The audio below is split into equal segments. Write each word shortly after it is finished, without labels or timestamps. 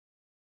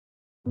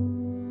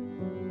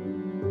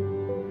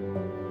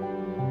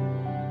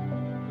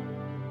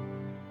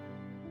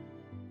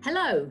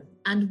Hello,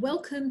 and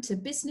welcome to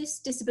Business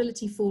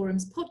Disability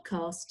Forum's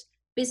podcast,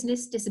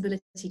 Business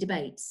Disability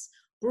Debates,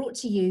 brought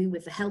to you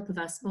with the help of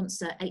our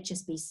sponsor,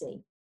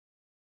 HSBC.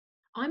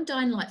 I'm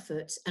Diane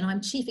Lightfoot, and I'm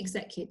Chief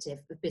Executive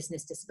of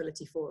Business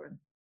Disability Forum.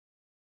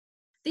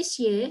 This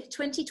year,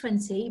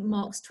 2020,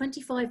 marks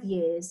 25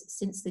 years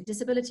since the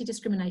Disability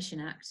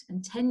Discrimination Act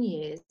and 10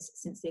 years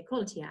since the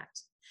Equality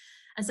Act.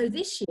 And so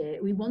this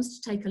year, we wanted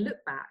to take a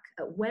look back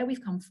at where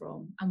we've come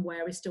from and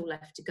where is still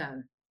left to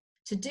go.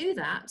 To do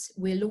that,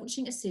 we're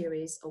launching a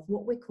series of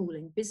what we're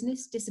calling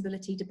Business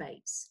Disability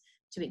Debates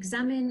to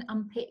examine,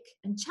 unpick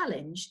and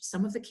challenge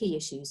some of the key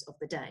issues of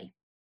the day.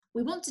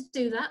 We want to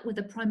do that with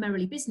a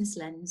primarily business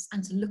lens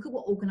and to look at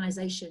what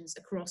organisations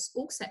across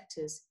all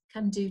sectors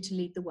can do to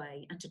lead the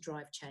way and to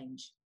drive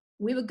change.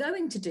 We were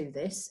going to do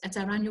this at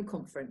our annual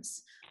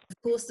conference.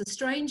 Of course, the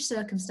strange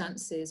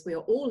circumstances we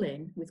are all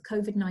in with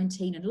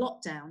COVID-19 and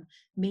lockdown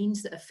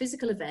means that a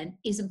physical event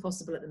isn't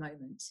possible at the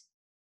moment.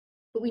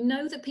 But we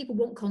know that people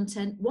want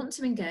content, want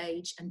to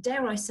engage, and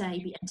dare I say,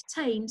 be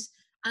entertained,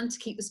 and to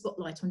keep the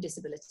spotlight on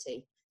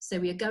disability. So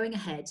we are going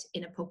ahead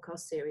in a podcast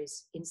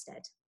series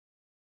instead.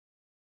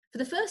 For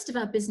the first of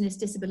our business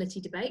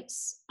disability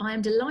debates, I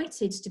am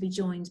delighted to be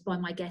joined by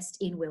my guest,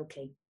 Ian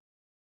Wilkie.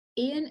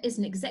 Ian is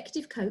an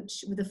executive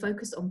coach with a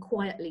focus on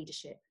quiet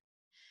leadership.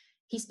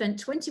 He spent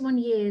 21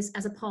 years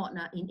as a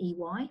partner in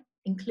EY,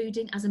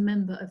 including as a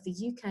member of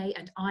the UK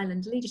and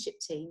Ireland leadership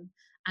team,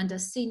 and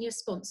as senior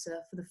sponsor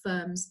for the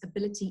firm's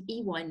Ability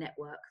EY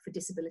network for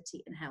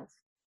disability and health.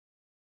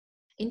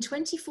 In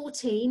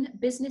 2014,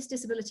 Business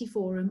Disability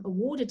Forum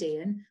awarded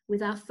Ian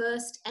with our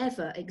first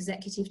ever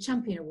Executive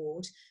Champion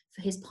Award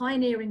for his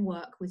pioneering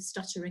work with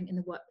stuttering in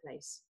the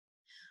workplace.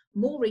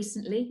 More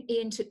recently,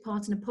 Ian took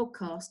part in a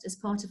podcast as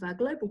part of our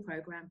global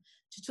programme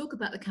to talk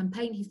about the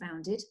campaign he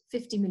founded,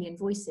 50 Million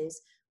Voices,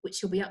 which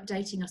he'll be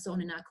updating us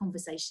on in our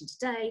conversation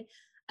today,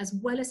 as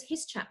well as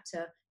his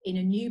chapter in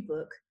a new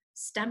book,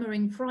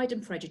 Stammering Pride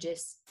and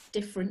Prejudice,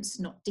 Difference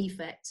Not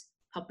Defect,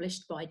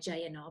 published by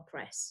JNR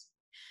Press.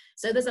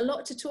 So there's a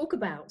lot to talk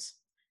about.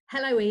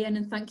 Hello Ian,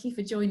 and thank you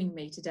for joining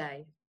me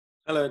today.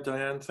 Hello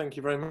Diane, thank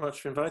you very much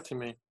for inviting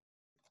me.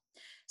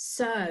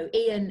 So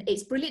Ian,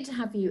 it's brilliant to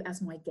have you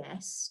as my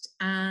guest,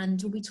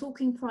 and we'll be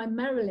talking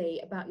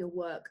primarily about your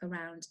work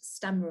around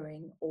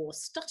stammering or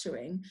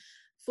stuttering.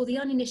 For the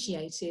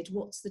uninitiated,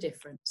 what's the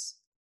difference?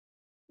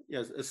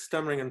 Yes,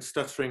 stammering and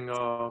stuttering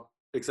are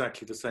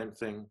exactly the same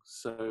thing.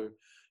 So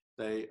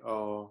they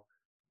are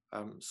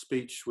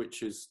speech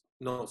which is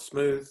not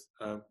smooth,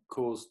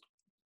 caused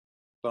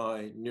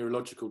by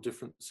neurological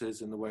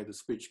differences in the way the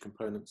speech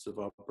components of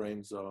our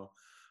brains are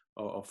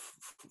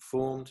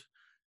formed,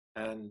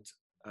 and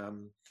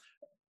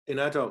in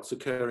adults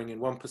occurring in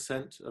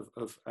 1%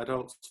 of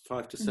adults,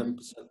 5 to 7%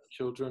 of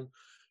children,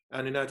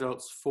 and in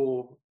adults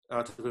 4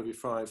 out of every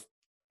 5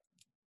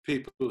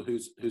 people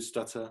who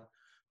stutter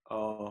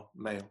are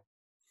male.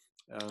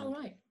 All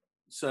right.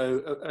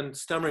 So, and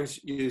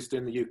stammering's used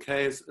in the UK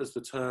as the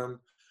term,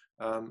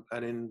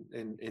 and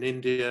in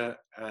India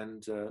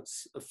and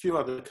a few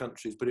other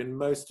countries, but in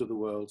most of the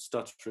world,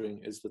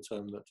 stuttering is the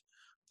term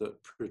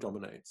that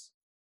predominates.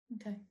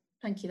 Okay,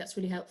 thank you. That's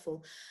really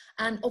helpful.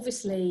 And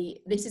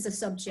obviously, this is a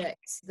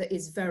subject that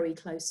is very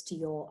close to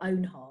your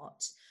own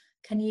heart.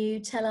 Can you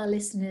tell our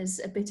listeners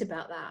a bit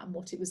about that and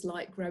what it was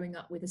like growing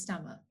up with a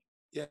stammer?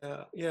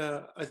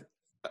 Yeah.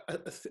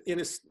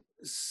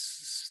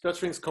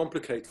 Stuttering's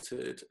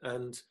complicated,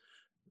 and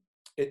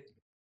a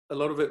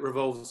lot of it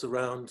revolves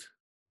around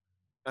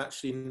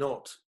actually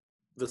not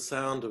the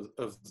sound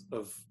of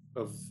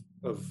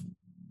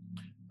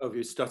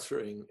your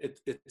stuttering.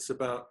 It's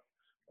about,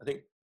 I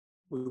think,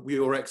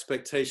 your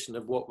expectation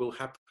of what will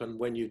happen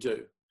when you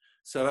do.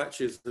 So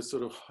actually, it's the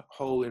sort of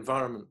whole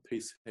environment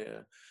piece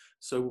here.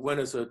 So when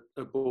as a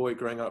boy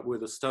growing up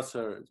with a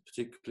stutter,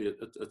 particularly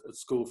at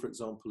school, for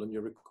example, and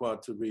you're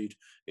required to read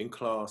in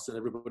class, and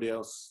everybody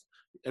has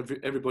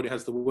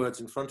the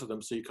words in front of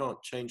them, so you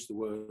can't change the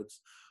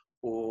words,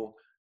 or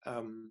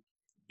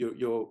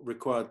you're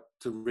required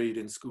to read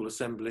in school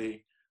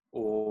assembly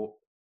or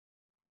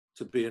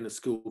to be in a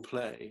school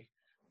play.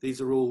 These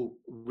are all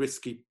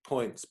risky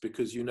points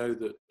because you know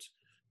that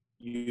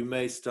you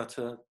may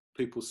stutter.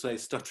 People say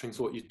stuttering's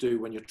what you do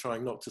when you're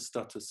trying not to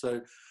stutter.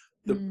 So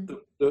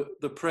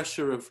the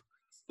pressure of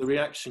the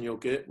reaction you'll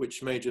get,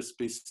 which may just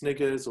be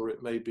sniggers, or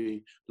it may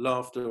be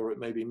laughter, or it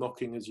may be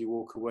mocking as you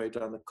walk away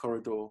down the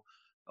corridor,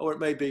 or it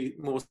may be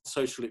more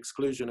social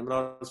exclusion. I mean,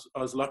 I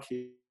was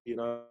lucky, you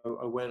know,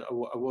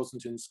 I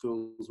wasn't in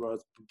schools where I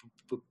was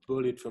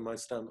bullied for my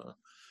stammer,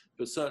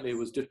 but certainly it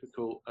was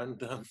difficult.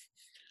 And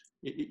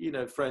you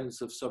know,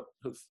 friends have sort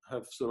of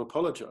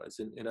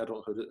apologized in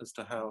adulthood as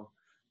to how,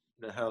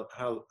 you know,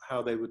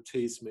 how they would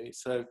tease me.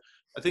 So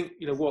I think,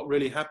 you know, what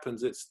really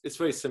happens, it's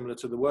very similar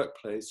to the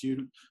workplace.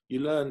 You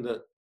learn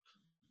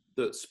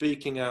that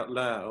speaking out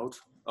loud,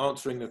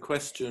 answering a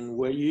question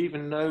where you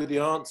even know the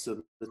answer,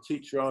 the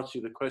teacher asks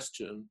you the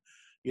question,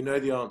 you know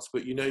the answer,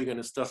 but you know you're going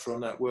to stutter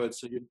on that word,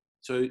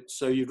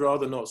 so you'd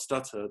rather not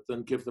stutter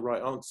than give the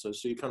right answer.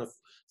 So you kind of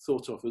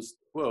thought of as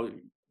well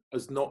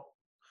as not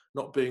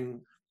not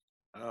being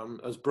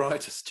as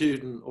bright a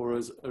student or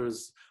as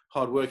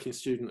hardworking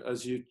student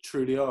as you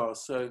truly are.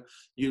 So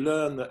you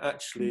learn that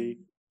actually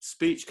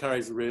speech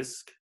carries a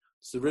risk.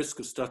 It's the risk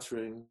of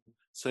stuttering.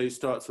 So you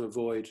start to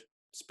avoid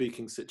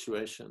speaking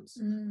situations,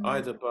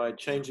 either by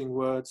changing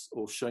words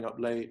or showing up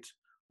late,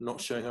 not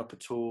showing up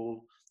at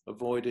all,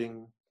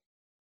 avoiding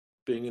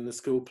being in the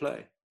school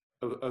play,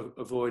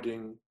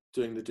 avoiding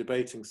doing the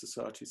debating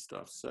society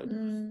stuff. So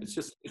it's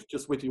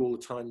just with you all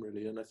the time,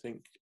 really. And I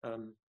think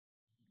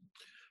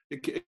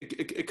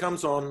it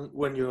comes on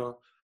when you're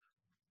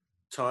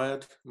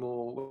tired,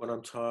 more when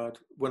I'm tired,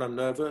 when I'm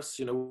nervous.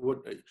 You know, what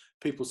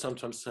people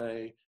sometimes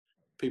say,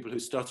 people who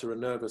stutter are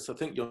nervous. I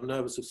think you're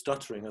nervous of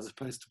stuttering as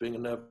opposed to being a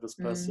nervous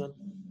person.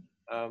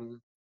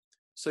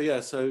 So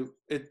yeah, so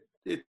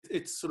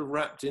it's sort of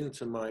wrapped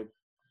into my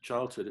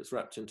childhood. It's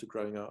wrapped into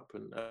growing up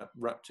and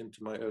wrapped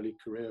into my early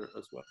career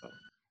as well.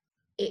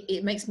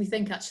 It makes me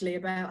think actually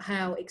about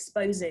how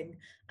exposing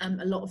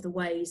a lot of the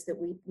ways that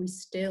we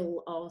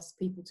still ask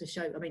people to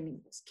show, I mean,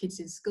 kids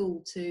in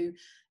school to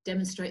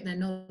demonstrate their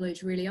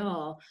knowledge really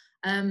are,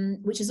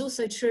 which is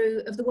also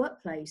true of the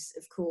workplace,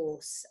 of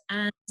course.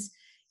 And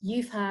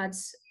you've had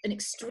an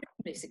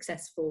extremely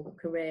successful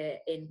career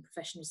in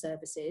professional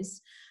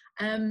services.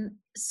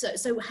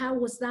 So how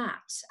was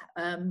that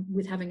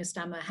with having a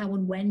stammer? How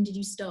and when did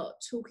you start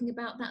talking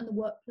about that in the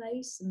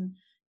workplace? And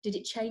did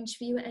it change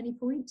for you at any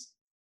point?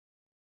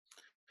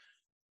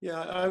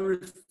 Yeah,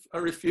 I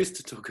refused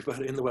to talk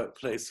about it in the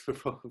workplace for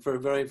a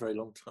very, very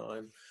long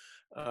time.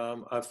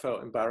 I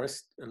felt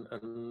embarrassed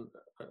and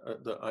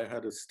that I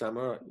had a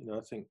stammer. You know,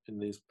 I think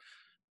in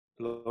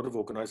a lot of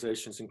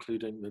organizations,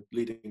 including the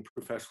leading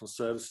professional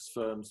services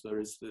firms, there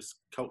is this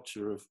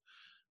culture of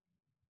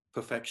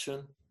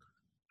perfection.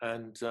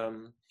 And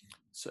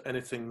so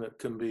anything that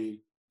can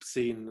be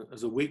seen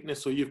as a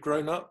weakness, or you've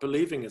grown up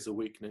believing as a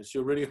weakness,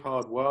 you're really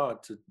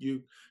hardwired to,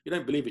 you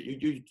don't believe it,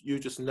 you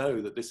just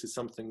know that this is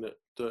something that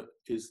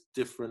is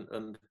different,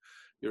 and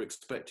you're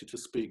expected to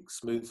speak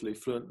smoothly,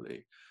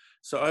 fluently.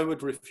 So I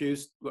would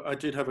refuse. I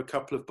did have a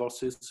couple of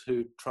bosses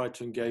who tried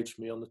to engage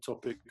me on the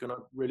topic, and I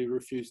really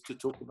refused to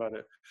talk about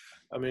it.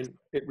 I mean,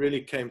 it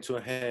really came to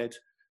a head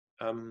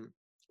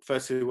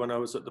firstly when I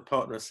was at the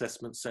Partner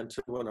Assessment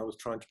Centre, when I was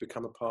trying to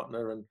become a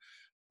partner, and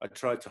I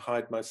tried to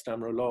hide my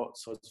stammer a lot,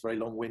 so I was very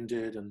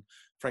long-winded, and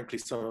frankly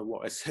some of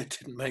what I said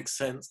didn't make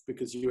sense,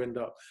 because you end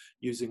up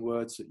using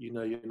words that you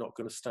know you're not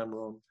going to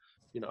stammer on.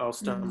 You know, I'll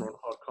stammer on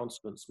hard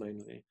consonants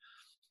mainly.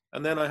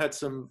 And then I had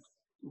some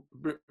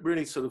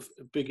really sort of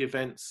big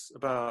events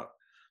about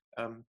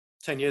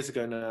 10 years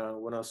ago now,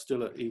 when I was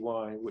still at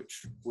EY,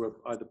 which were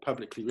either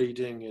publicly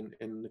reading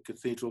in the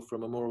cathedral for a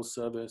memorial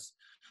service,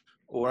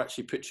 or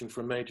actually pitching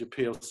for a major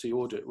PLC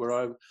audit, where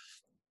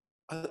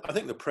I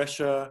think the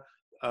pressure,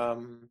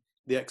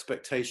 the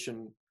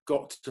expectation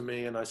got to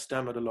me, and I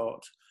stammered a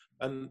lot,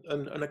 and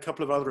a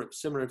couple of other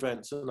similar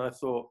events. And I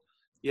thought,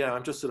 yeah,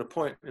 I'm just at a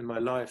point in my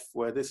life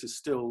where this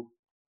is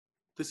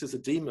a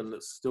demon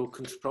that's still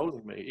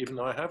controlling me, even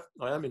though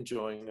I am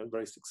enjoying a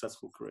very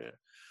successful career.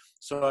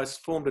 So I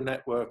formed a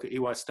network, an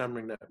EY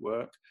Stammering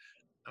Network,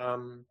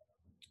 and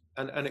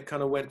it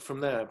kind of went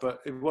from there. But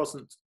it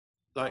wasn't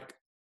like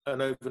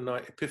an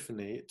overnight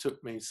epiphany. It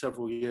took me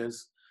several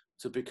years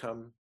to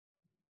become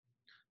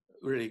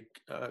really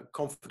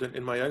confident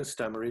in my own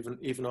stammer,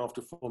 even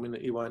after forming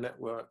the EY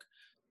network.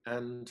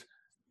 And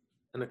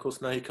of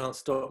course, now you can't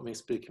stop me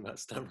speaking about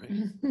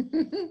stammering.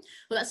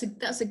 Well,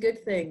 that's a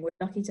good thing. We're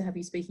lucky to have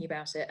you speaking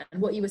about it.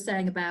 And what you were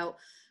saying about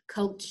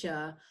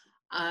culture,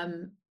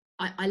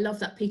 I love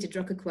that Peter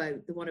Drucker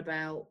quote, the one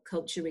about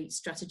culture eats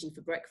strategy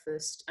for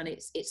breakfast. And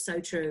it's so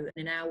true.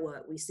 And in our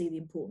work, we see the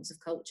importance of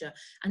culture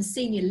and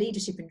senior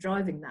leadership in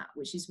driving that,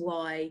 which is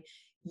why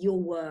your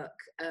work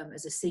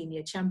as a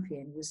senior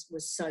champion was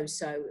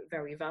so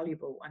very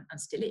valuable, and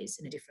still is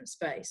in a different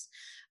space.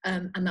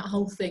 And that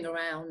whole thing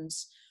around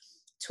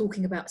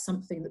talking about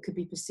something that could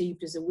be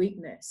perceived as a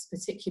weakness,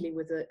 particularly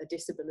with a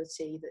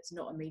disability that's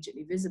not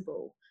immediately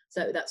visible.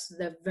 So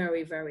they're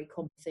very, very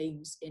common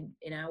themes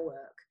in our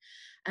work.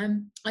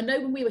 I know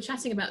when we were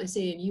chatting about this,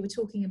 Ian, you were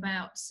talking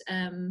about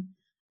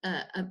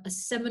a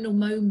seminal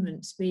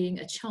moment being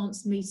a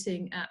chance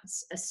meeting at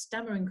a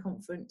stammering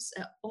conference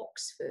at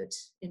Oxford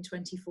in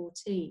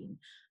 2014.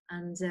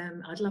 And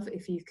I'd love it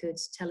if you could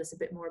tell us a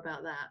bit more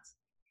about that.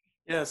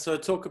 Yeah, so I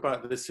talk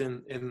about this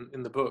in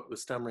the book, the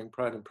Stammering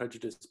Pride and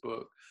Prejudice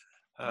book.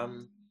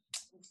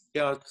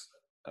 Yeah,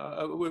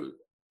 I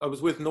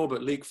was with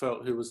Norbert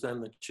Liegfeldt, who was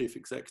then the chief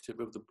executive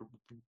of the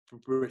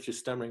British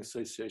Stammering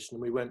Association,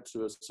 and we went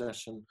to a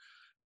session.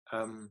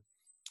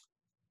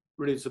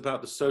 Really, it's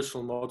about the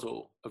social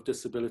model of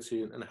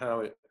disability and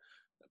how it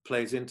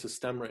plays into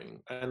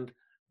stammering. And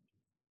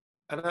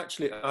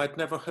actually, I'd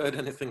never heard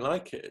anything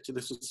like it.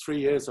 This was 3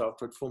 years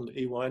after I'd formed the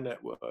EY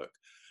network,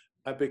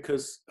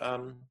 because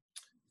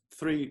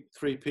three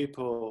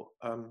people,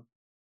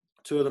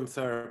 two of them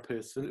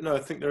therapists, and no, I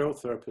think they're all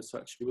therapists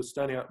actually, were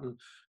standing up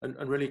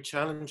and really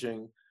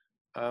challenging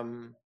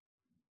the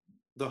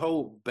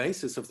whole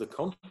basis of the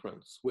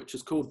conference, which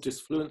is called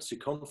Disfluency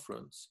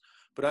Conference,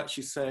 but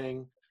actually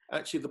saying,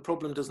 actually the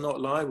problem does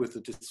not lie with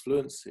the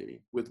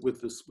disfluency, with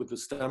the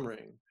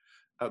stammering.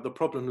 The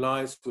problem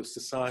lies with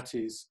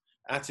society's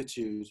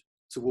attitude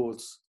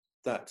towards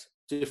that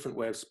different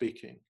way of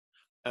speaking.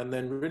 And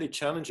then really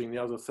challenging the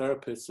other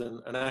therapists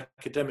and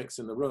academics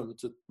in the room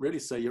to really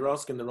say, you're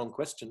asking the wrong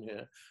question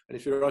here. And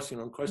if you're asking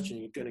the wrong question,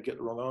 you're going to get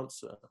the wrong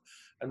answer.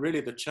 And really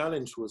the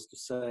challenge was to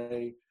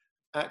say,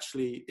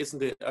 actually,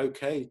 isn't it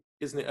okay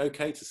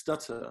to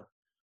stutter?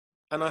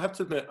 And I have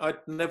to admit, I'd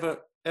never,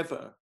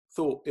 ever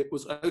thought it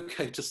was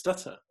okay to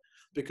stutter,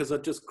 because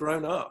I'd just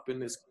grown up in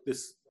this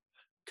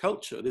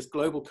culture, this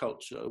global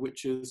culture,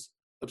 which is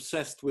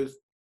obsessed with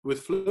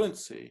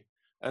fluency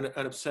and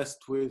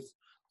obsessed with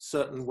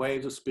certain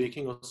ways of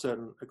speaking or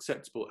certain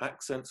acceptable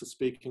accents of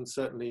speaking,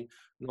 certainly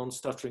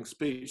non-stuttering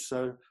speech.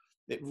 So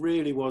it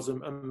really was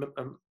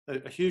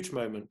a huge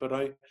moment. But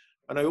I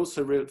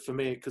also really, for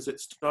me, because it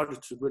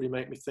started to really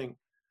make me think,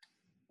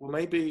 well,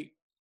 maybe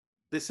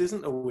this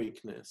isn't a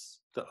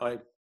weakness that I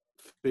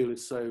feel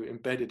is so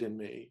embedded in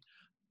me.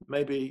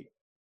 Maybe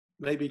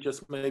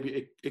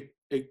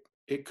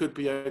it could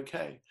be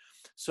okay.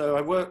 So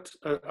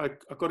I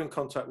got in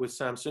contact with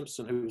Sam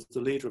Simpson, who was the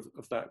leader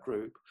of that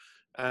group,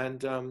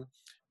 and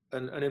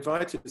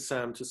invited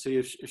Sam to see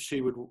if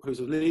she would, who's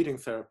a leading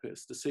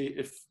therapist, to see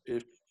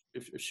if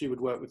she would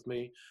work with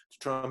me to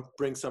try and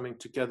bring something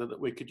together that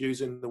we could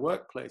use in the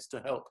workplace to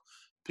help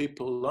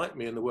people like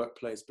me in the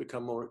workplace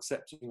become more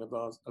accepting of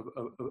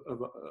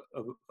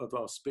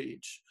our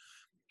speech.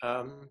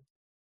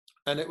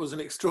 And it was an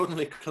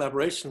extraordinary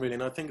collaboration, really.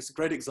 And I think it's a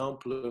great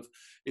example of,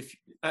 if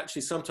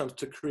actually sometimes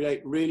to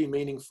create really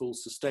meaningful,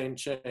 sustained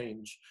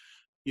change,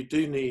 you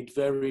do need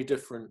very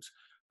different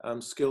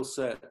skill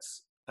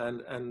sets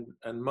and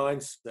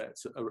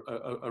mindsets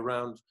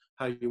around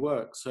how you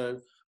work. So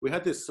we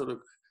had this sort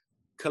of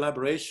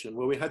collaboration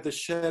where we had this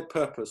shared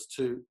purpose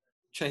to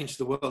change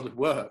the world of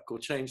work, or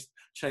change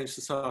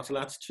societal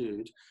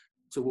attitude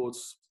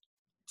towards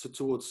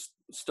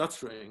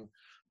stuttering,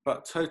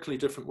 but totally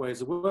different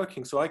ways of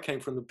working. So I came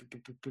from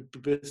the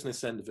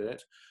business end of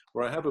it,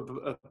 where I have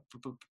a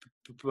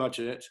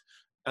budget,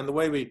 and the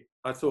way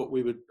I thought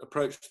we would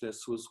approach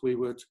this was we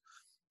would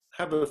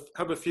have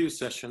a few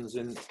sessions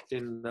in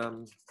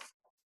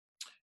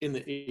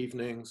the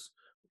evenings,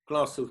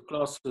 glass of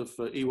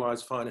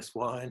EY's finest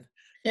wine,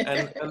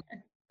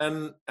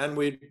 and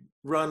we'd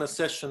run a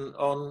session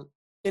on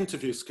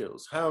interview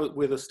skills. How,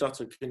 with a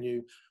stutter, can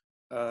you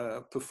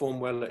perform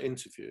well at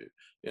interview?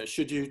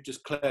 Should you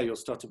just clear your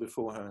stutter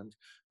beforehand?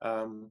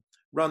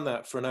 Run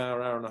that for an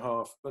hour and a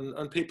half,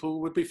 and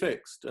people would be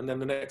fixed. And then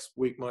the next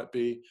week might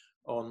be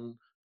on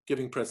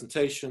giving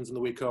presentations, and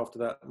the week after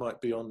that might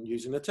be on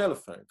using the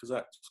telephone, because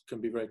that can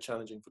be very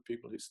challenging for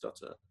people who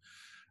stutter.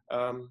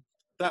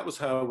 That was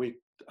how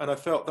and I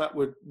felt that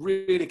would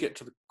really get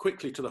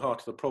quickly to the heart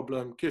of the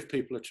problem, give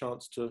people a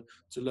chance to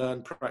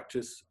learn,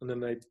 practice, and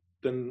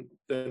then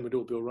we'd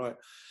all be all right.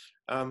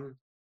 And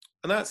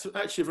that's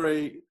actually a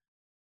very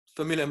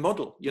familiar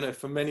model,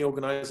 for many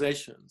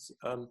organizations.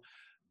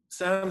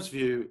 Sam's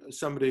view,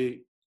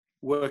 somebody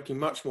working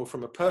much more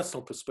from a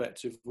personal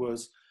perspective,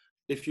 was,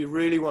 if you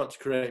really want to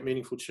create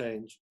meaningful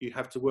change, you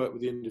have to work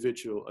with the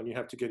individual, and you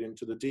have to get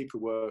into the deeper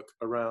work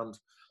around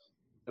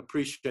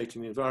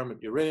appreciating the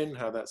environment you're in,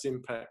 how that's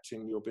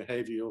impacting your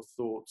behavior, your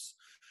thoughts,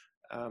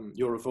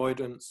 your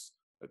avoidance,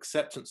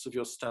 acceptance of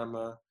your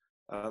stammer,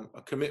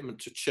 a commitment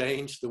to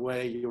change the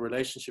way your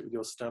relationship with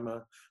your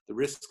stammer, the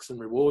risks and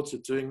rewards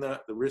of doing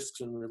that, the risks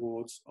and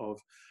rewards of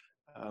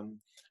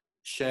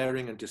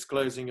sharing and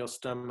disclosing your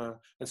stammer,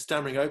 and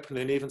stammering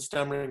openly, and even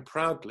stammering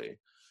proudly.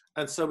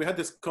 And so we had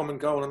this common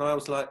goal, and I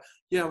was like,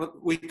 yeah, well,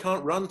 we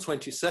can't run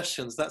 20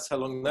 sessions. That's how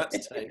long that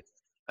takes.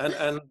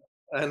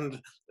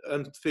 And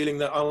feeling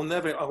that I'll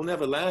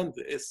never land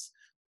this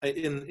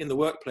in the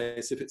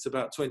workplace if it's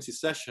about 20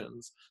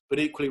 sessions, but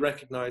equally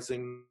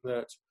recognizing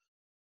that,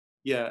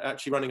 yeah,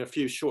 actually running a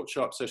few short,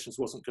 sharp sessions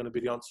wasn't going to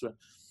be the answer.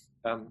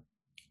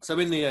 So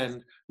in the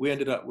end, we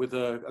ended up with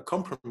a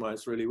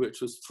compromise, really,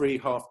 which was 3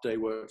 half-day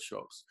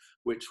workshops,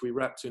 which we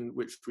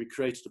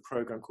created a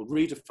program called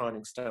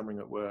Redefining Stammering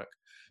at Work.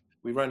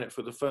 We ran it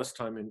for the first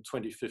time in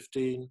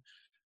 2015,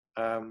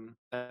 and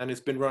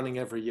it's been running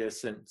every year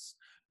since.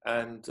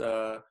 And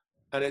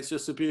it's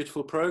just a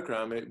beautiful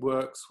program. It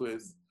works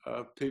with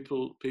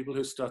people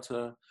who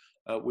stutter.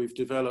 We've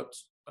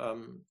developed,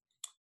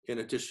 in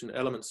addition,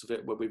 elements of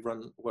it where we've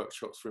run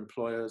workshops for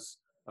employers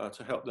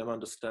to help them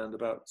understand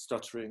about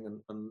stuttering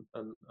and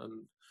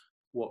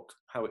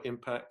how it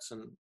impacts,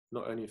 and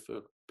not only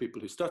for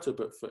people who stutter,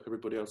 but for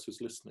everybody else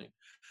who's listening.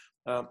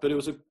 But it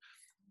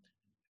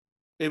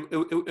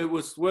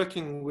was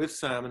working with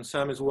Sam, and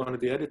Sam is one of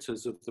the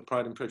editors of the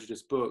Pride and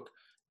Prejudice book.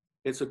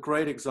 It's a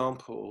great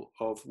example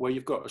of where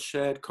you've got a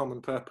shared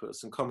common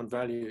purpose and common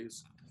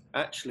values.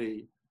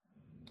 Actually,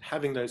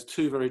 having those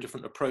two very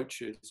different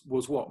approaches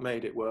was what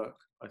made it work,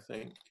 I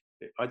think.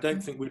 I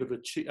don't think we'd have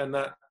achieved, I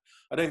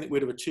don't think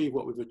we'd have achieved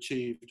what we've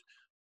achieved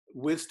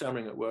with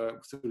Stammering at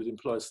Work through the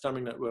Employers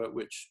Stammering Network,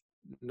 which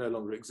no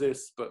longer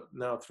exists, but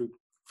now through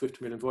 50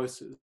 Million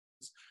Voices,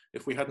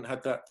 if we hadn't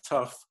had that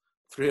tough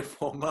 3 or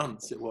 4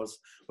 months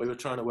we were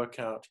trying to work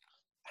out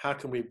how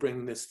can we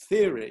bring this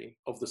theory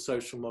of the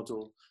social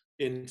model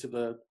into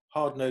the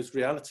hard-nosed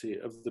reality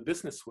of the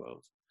business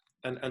world,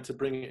 and to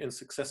bring it in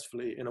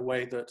successfully in a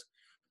way that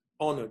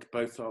honored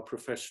both our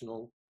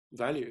professional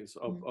values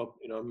of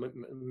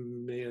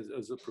me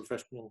as a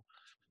professional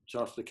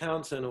chartered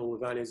accountant, all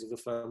the values of a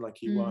firm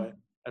like EY,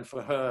 and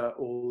for her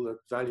all the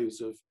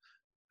values of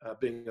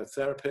being a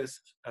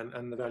therapist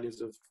and the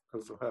values of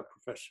her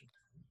profession.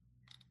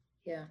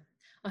 Yeah,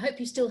 I hope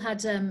you still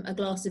had a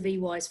glass of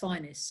EY's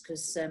finest,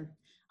 because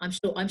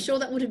I'm sure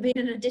that would have been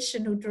an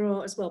additional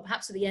draw as well,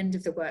 perhaps at the end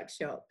of the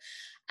workshop.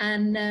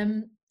 And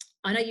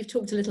I know you've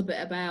talked a little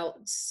bit about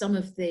some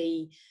of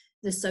the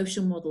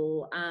social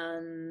model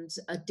and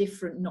a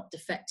different, not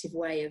defective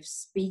way of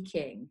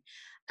speaking,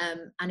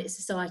 and it's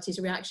society's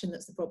reaction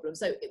that's the problem.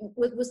 So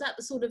was that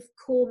the sort of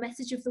core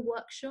message of the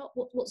workshop?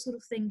 What sort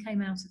of thing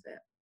came out of it?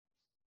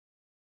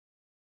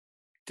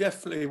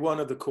 Definitely one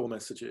of the core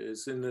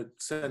messages, in the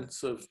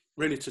sense of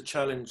really to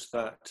challenge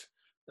that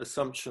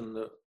assumption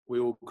that we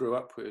all grew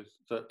up with,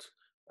 that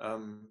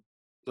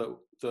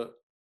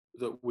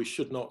that we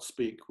should not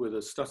speak with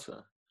a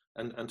stutter,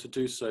 and to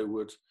do so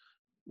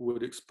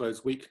would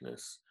expose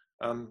weakness.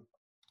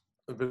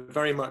 But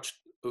very much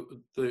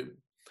the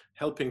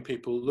helping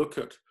people look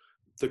at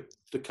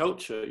the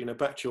culture,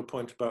 back to your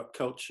point about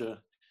culture,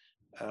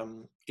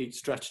 each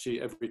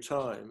strategy every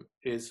time,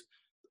 is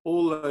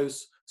all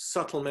those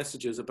subtle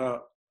messages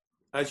about,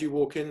 as you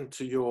walk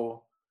into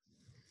your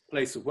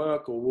place of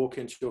work or walk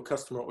into your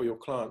customer or your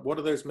client, what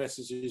are those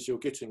messages you're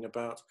getting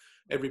about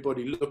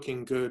everybody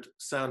looking good,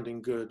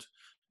 sounding good,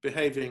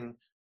 behaving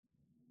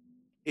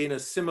in a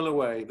similar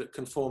way that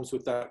conforms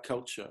with that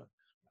culture,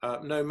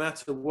 no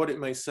matter what it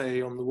may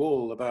say on the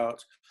wall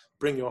about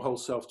bring your whole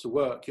self to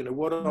work.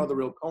 What are the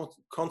real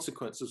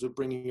consequences of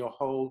bringing your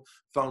whole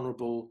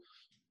vulnerable,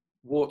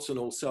 warts and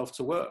all self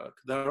to work?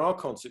 There are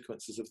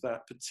consequences of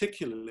that,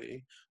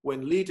 particularly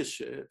when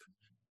leadership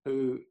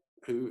who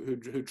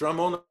drum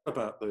on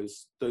about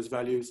those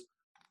values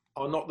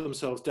are not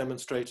themselves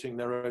demonstrating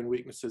their own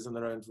weaknesses and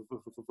their own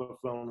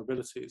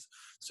vulnerabilities.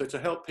 So to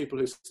help people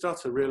who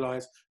start to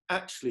realize,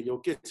 actually,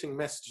 you're getting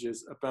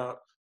messages about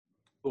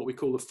what we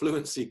call the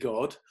fluency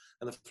God,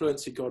 and the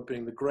fluency God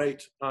being the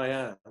great I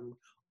am,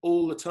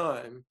 all the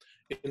time,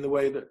 in the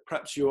way that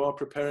perhaps you are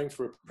preparing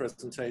for a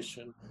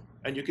presentation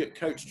and you get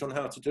coached on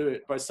how to do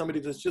it by somebody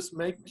that's just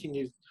making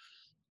you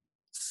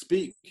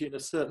speak in a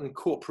certain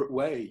corporate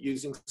way,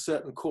 using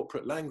certain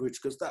corporate language,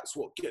 because that's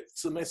what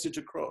gets the message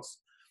across.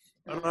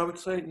 And I would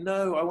say,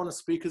 no, I want to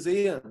speak as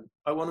Ian.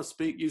 I want to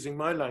speak using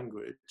my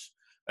language,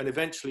 and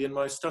eventually in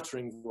my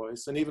stuttering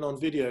voice. And even on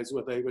videos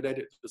where they would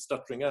edit the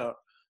stuttering out,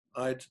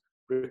 I'd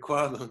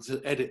require them to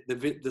edit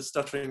the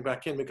stuttering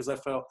back in, because I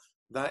felt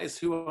that is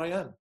who I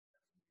am.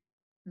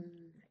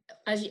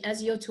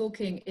 As you're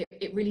talking,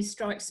 it really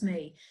strikes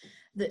me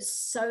that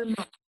so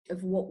much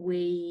of what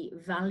we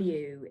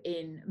value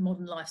in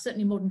modern life,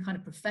 certainly modern kind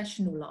of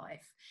professional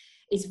life,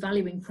 is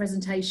valuing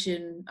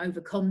presentation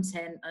over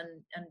content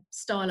and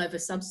style over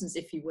substance,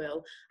 if you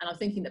will. And I'm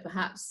thinking that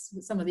perhaps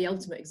some of the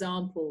ultimate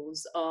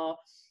examples are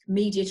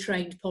media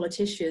trained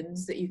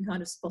politicians that you can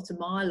kind of spot a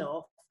mile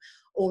off,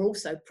 or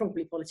also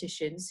probably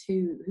politicians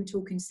who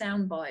talk in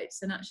sound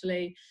bites. And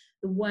actually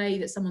the way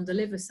that someone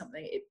delivers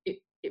something, it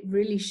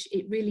really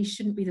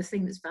shouldn't be the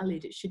thing that's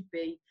valued. It should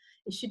be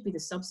the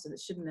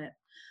substance, shouldn't it?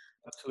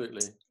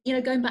 Absolutely.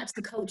 Going back to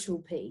the cultural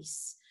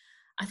piece,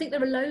 I think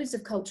there are loads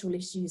of cultural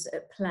issues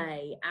at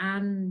play,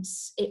 and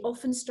it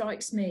often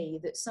strikes me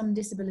that some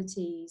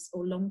disabilities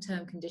or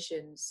long-term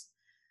conditions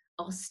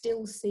are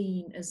still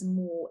seen as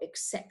more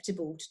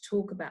acceptable to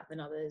talk about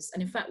than others.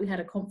 And in fact, we had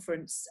a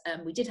conference,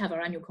 we did have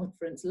our annual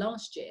conference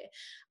last year,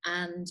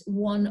 and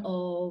one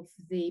of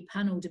the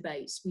panel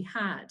debates we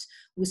had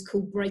was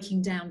called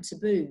Breaking Down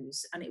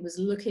Taboos, and it was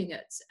looking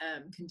at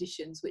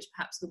conditions which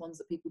perhaps the ones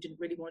that people didn't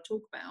really want to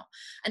talk about.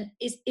 And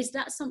is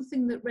that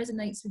something that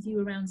resonates with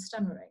you around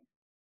stammering?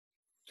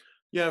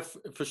 Yeah,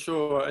 for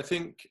sure. I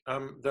think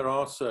there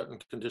are certain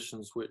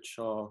conditions which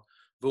are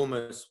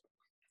almost,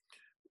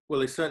 well,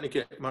 they certainly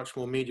get much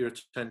more media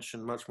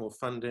attention, much more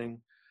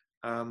funding,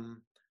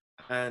 and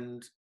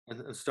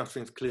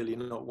stuttering is clearly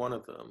not one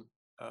of them.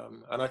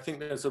 And I think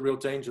there's a real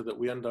danger that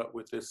we end up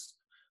with this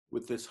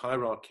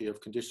hierarchy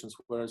of conditions,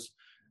 whereas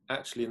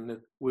actually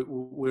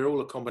we're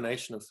all a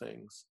combination of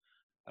things.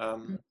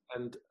 And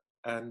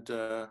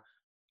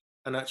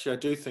actually, I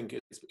do think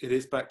it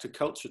is back to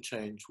culture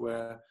change,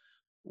 where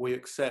we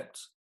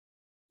accept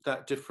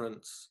that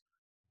difference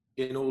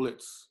in all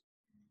that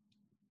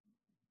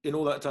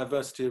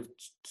diversity of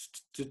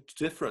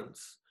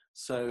difference.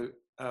 So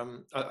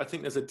I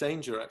think there's a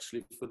danger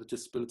actually for the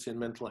disability and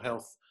mental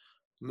health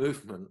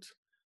movement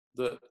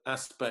that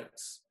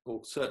aspects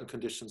or certain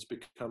conditions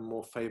become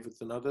more favoured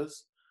than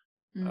others,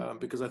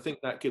 because I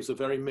think that gives a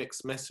very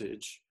mixed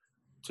message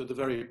to the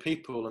very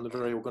people and the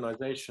very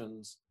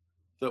organisations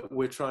that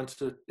we're trying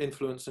to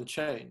influence and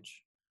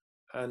change.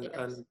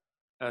 And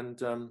And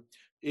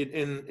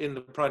in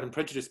the Pride and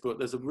Prejudice book,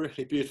 there's a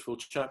really beautiful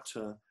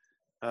chapter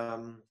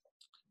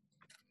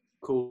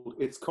called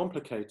 "It's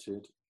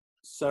Complicated: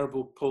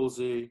 Cerebral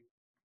Palsy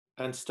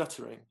and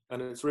Stuttering,"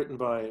 and it's written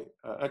by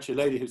actually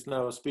a lady who's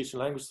now a speech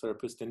and language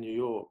therapist in New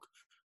York,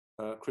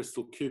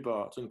 Crystal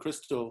Kubart. And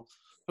Crystal,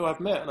 who I've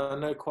met and I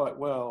know quite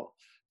well,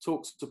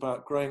 talks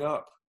about growing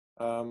up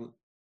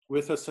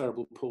with her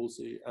cerebral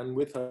palsy and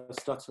with her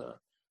stutter,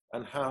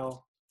 and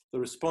how the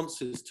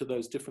responses to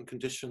those different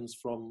conditions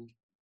from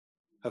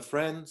her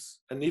friends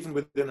and even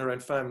within her own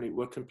family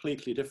were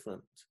completely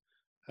different.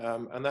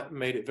 And that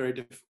made it very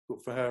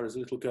difficult for her as a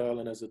little girl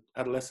and as an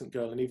adolescent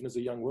girl and even as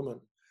a young woman,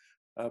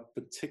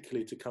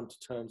 particularly to come to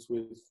terms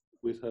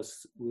with her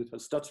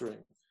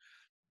stuttering.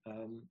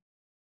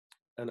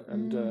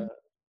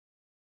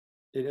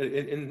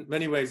 In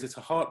many ways, it's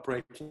a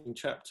heartbreaking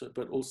chapter,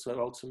 but also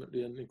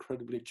ultimately an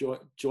incredibly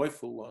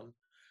joyful one.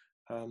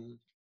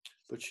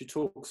 But she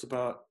talks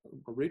about,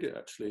 I'll read it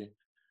actually.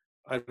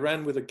 "I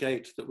ran with a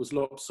gait that was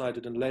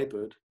lopsided and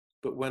labored,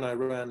 but when I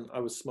ran, I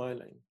was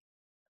smiling."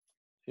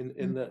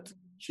 In that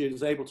she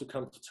is able to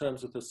come to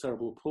terms with her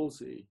cerebral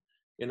palsy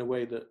in a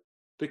way that,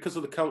 because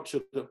of the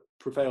culture that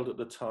prevailed at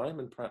the time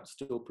and perhaps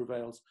still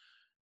prevails.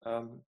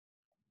 So,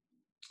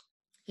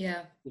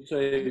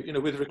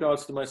 with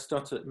regards to my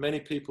stutter, many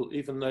people,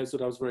 even those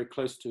that I was very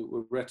close to,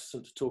 were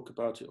reticent to talk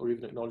about it or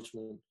even acknowledge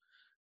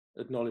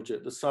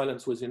it. The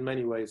silence was in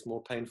many ways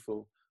more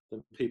painful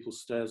than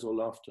people's stares or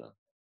laughter.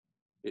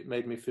 It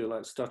made me feel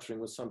like stuttering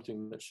was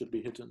something that should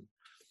be hidden.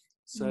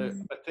 So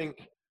I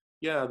think,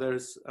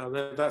 there's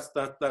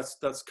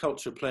that's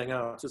culture playing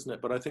out, isn't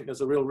it? But I think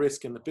there's a real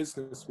risk in the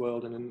business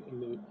world and in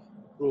the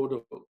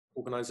broader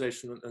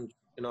organisation and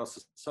in our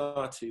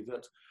society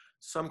that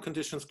some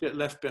conditions get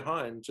left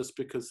behind just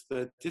because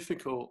they're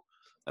difficult,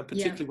 and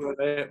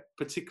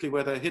particularly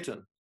where they're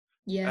hidden.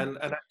 And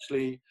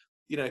actually,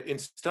 in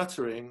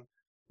stuttering,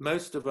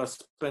 most of us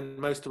spend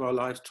most of our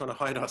lives trying to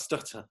hide our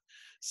stutter.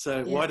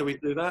 So why do we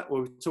do that?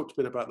 Well, we talked a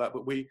bit about that,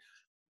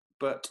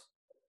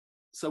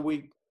 so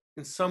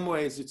in some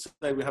ways, you'd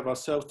say we have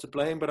ourselves to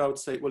blame, but I would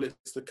say, well,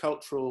 it's the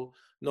cultural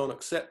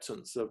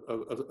non-acceptance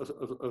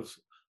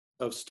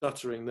of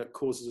stuttering that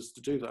causes us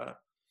to do that,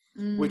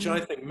 which I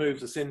think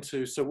moves us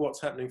into, so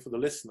what's happening for the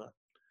listener?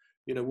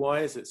 Why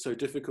is it so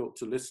difficult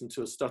to listen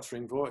to a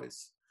stuttering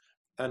voice?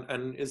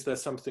 And is there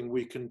something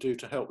we can do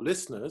to help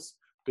listeners,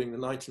 being the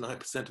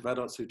 99% of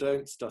adults who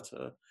don't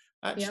stutter,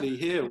 actually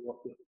hear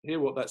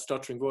what that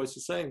stuttering voice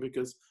is saying?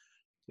 Because,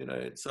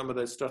 some of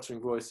those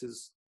stuttering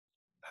voices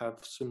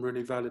have some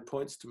really valid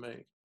points to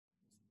make.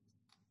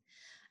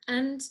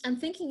 And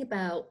thinking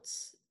about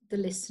the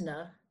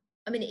listener,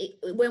 I mean,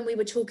 when we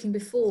were talking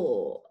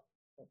before,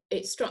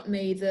 it struck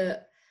me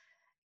that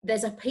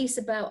there's a piece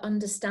about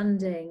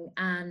understanding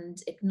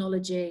and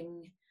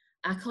acknowledging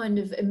our kind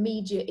of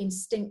immediate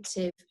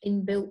instinctive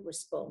inbuilt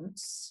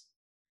response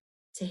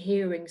to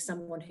hearing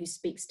someone who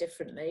speaks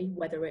differently,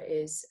 whether it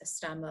is a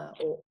stammer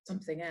or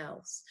something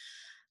else,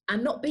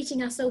 and not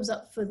beating ourselves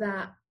up for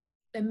that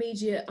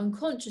immediate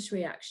unconscious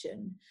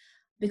reaction,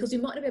 because we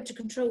might not be able to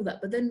control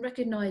that, but then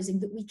recognizing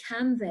that we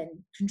can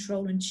then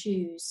control and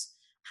choose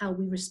how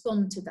we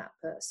respond to that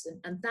person.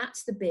 And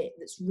that's the bit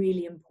that's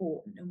really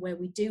important, and where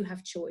we do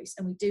have choice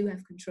and we do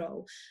have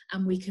control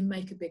and we can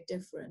make a big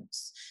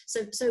difference.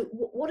 So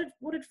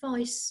what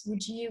advice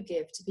would you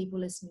give to people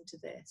listening to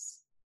this?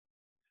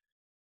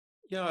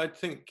 I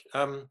think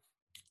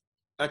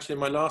actually in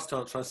my last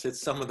answer I said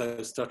some of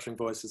those stuttering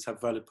voices have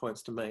valid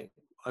points to make.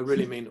 I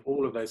really mean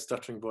all of those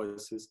stuttering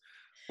voices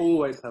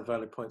always have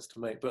valid points to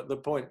make. But the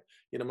point,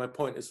 my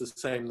point is the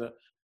same, that,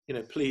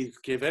 please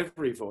give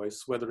every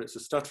voice, whether it's a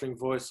stuttering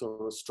voice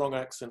or a strong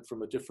accent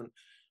from a different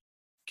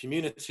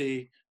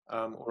community,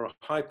 or a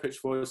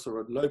high-pitched voice or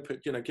a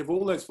low-pitched, give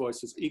all those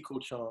voices equal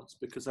chance,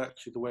 because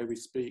actually the way we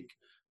speak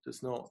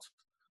does not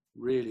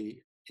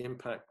really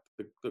impact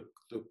the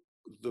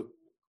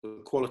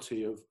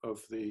quality of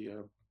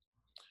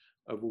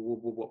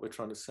what we're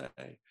trying to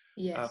say.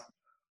 Yes.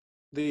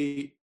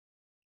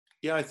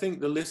 I think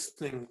the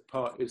listening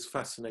part is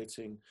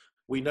fascinating.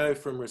 We know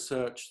from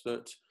research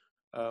that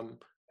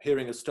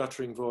hearing a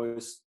stuttering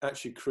voice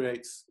actually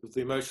creates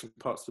the emotional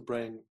parts of the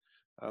brain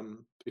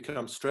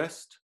become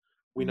stressed.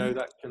 We know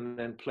that can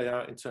then play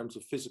out in terms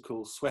of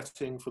physical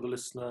sweating for the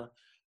listener,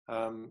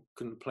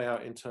 can play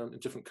out in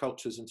different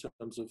cultures in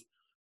terms of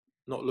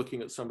not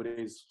looking at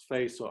somebody's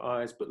face or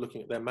eyes, but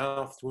looking at their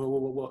mouth,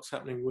 what's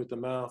happening with the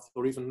mouth,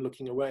 or even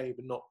looking away,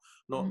 but not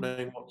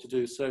knowing what to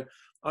do. So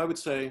I would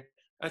say,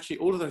 actually,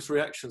 all of those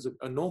reactions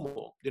are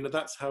normal.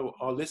 That's how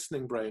our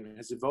listening brain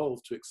has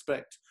evolved to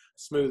expect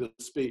smoother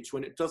speech.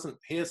 When it doesn't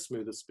hear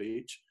smoother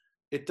speech,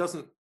 it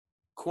doesn't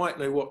quite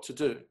know what to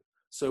do.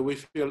 So we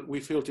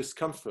feel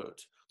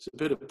discomfort. It's a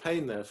bit of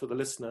pain there for the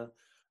listener.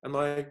 And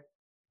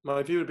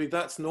my view would be,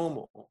 that's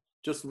normal.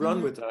 Just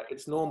run with that.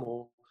 It's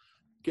normal.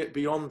 Get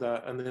beyond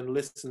that, and then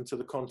listen to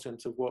the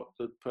content of what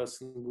the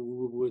person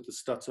with the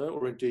stutter,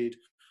 or indeed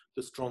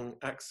the strong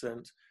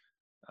accent,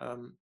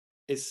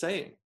 is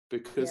saying.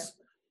 Because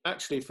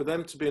actually for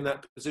them to be in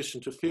that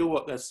position to feel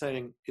what they're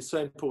saying is so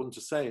important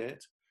to say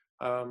it,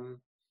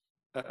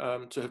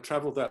 to have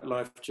traveled that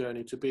life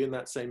journey, to be in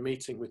that same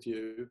meeting with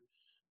you.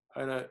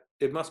 And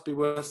it must be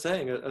worth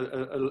saying,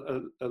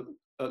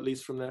 at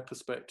least from their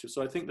perspective.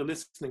 So I think the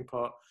listening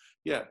part,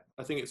 yeah,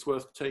 I think it's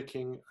worth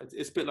taking.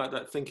 It's a bit like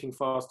that thinking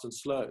fast and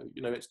slow.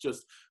 You know, it's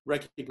just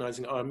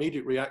recognizing our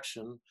immediate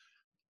reaction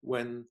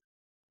when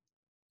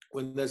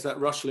there's that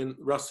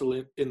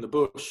rustle in the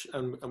bush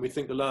and we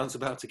think the lion's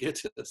about to get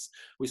us,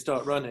 we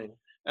start running.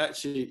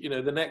 Actually, you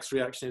know, the next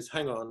reaction is,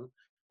 hang on,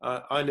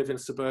 I live in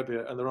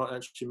suburbia and there aren't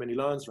actually many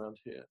lions around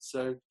here.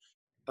 So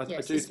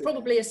yes, I do it's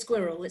probably a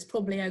squirrel. It's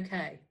probably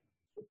okay.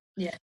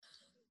 Yeah.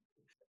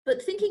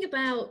 But thinking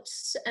about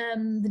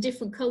the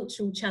different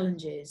cultural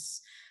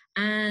challenges,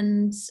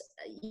 and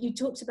you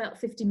talked about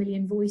 50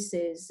 million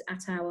voices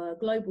at our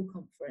global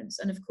conference,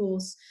 and of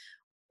course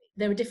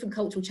there are different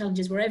cultural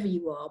challenges wherever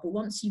you are, but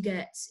once you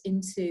get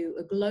into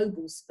a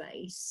global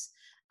space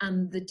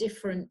and the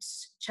different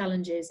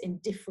challenges in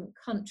different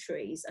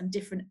countries and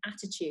different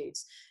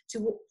attitudes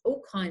to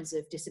all kinds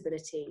of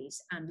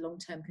disabilities and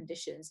long-term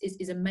conditions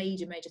is a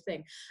major, major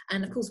thing.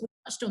 And of course, we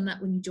touched on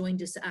that when you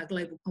joined us at our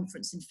global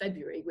conference in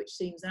February, which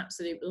seems an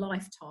absolute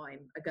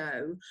lifetime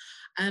ago.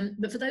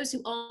 But for those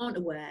who aren't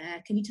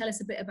aware, can you tell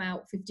us a bit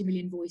about 50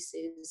 Million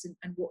Voices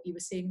and what you were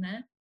seeing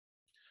there?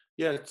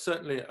 Yeah,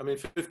 certainly. I mean,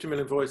 50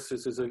 Million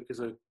Voices is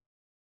a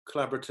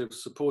collaborative,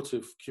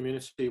 supportive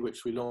community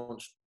which we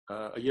launched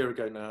a year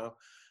ago now.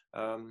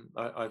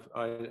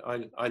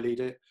 I lead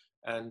it,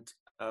 and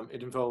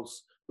it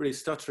involves really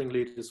stuttering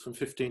leaders from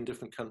 15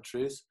 different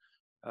countries,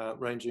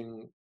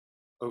 ranging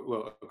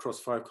well across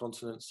 5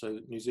 continents, so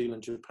New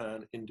Zealand,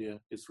 Japan, India,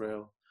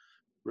 Israel,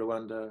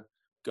 Rwanda,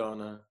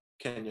 Ghana,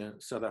 Kenya,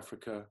 South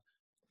Africa,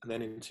 and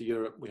then into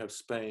Europe we have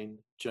Spain,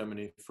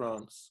 Germany,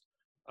 France,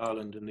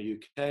 Ireland and the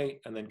UK,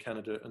 and then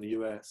Canada and the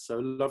US. So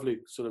a lovely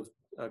sort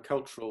of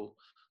cultural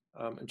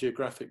and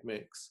geographic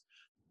mix.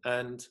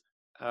 And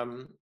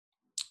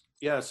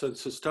yeah, so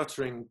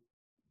stuttering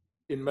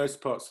in most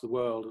parts of the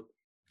world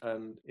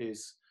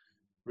is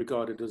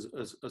regarded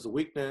as a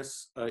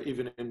weakness.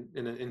 Even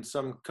in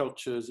some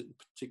cultures,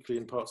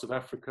 particularly in parts of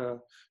Africa,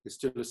 it's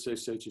still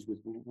associated with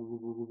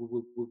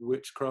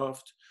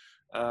witchcraft.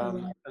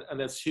 And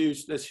there's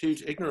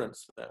huge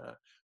ignorance there,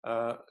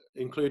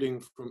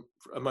 including from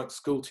amongst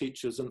school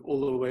teachers and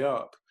all the way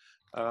up.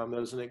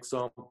 There's an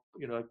example,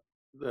 you know,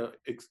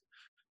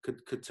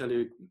 could tell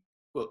you,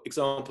 well,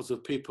 examples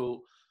of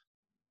people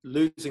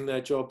losing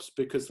their jobs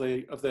because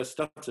of their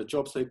stutter,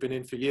 jobs they've been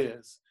in for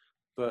years,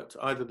 but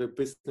either the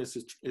business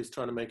is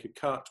trying to make a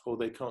cut or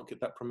they can't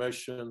get that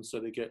promotion, so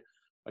they get,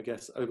 I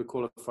guess,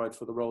 overqualified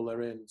for the role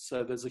they're in.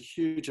 So there's a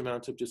huge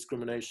amount of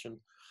discrimination.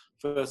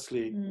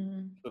 Firstly,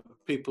 for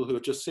people who are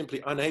just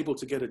simply unable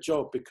to get a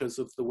job because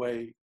of the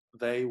way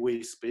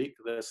we speak,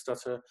 their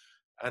stutter,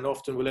 and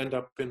often will end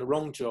up in the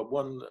wrong job,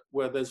 one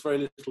where there's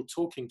very little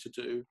talking to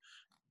do.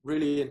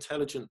 Really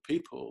intelligent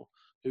people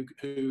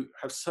who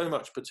have so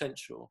much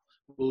potential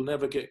will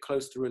never get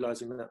close to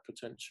realizing that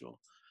potential.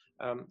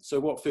 So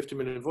what 50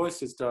 Million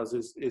Voices does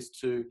is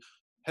to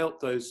help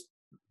those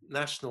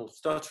national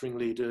stuttering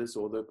leaders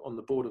or on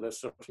the board of their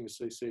stuttering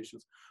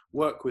associations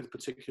work with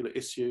particular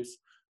issues,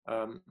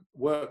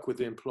 work with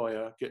the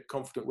employer, get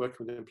confident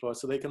working with the employer,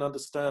 so they can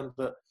understand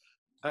that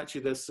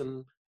actually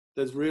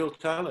there's real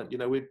talent. You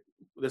know,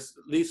 there's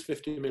at least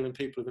 50 million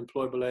people of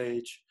employable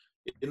age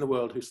in the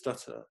world who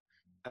stutter.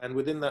 And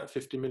within that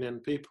 50 million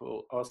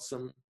people are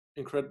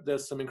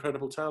there's some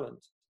incredible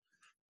talent,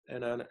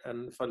 and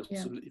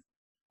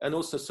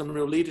also some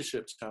real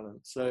leadership talent.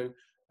 So,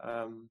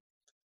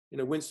 you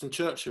know, Winston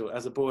Churchill,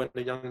 as a boy and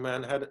a young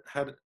man,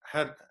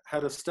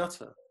 had a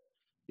stutter,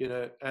 you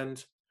know,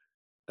 and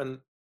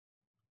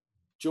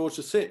George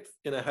VI,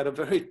 you know, had a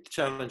very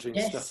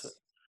challenging stutter.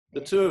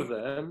 The two of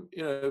them,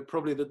 you know,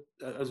 probably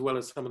as well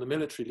as some of the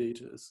military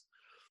leaders,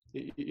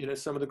 you know,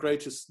 some of the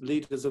greatest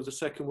leaders of the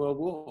Second World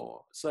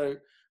War. So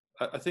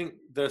I think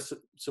there's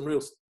some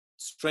real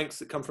strengths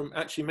that come from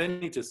actually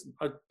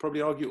I'd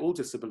probably argue all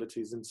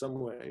disabilities in some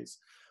ways.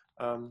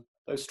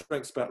 Those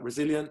strengths about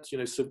resilience, you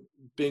know, so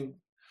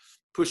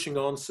pushing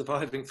on,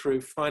 surviving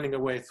through, finding a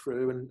way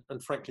through,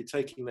 and frankly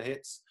taking the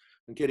hits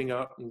and getting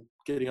up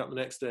the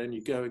next day and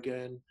you go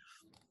again.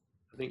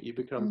 I think you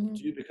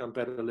become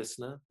better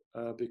listener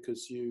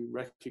because you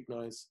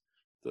recognize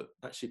that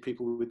actually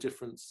people with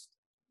difference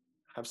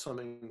have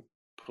something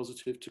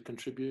positive to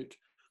contribute.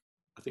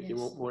 I think you're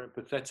more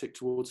empathetic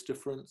towards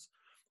difference.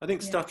 I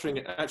think stuttering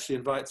actually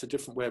invites a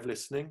different way of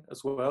listening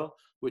as well,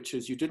 which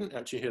is you didn't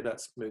actually hear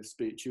that smooth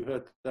speech. You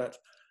heard that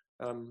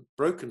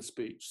broken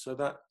speech. So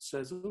that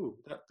says, oh,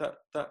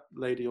 that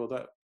lady or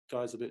that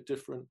guy's a bit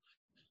different.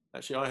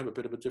 Actually, I have a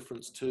bit of a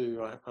difference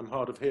too. I'm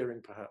hard of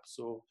hearing perhaps,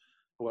 or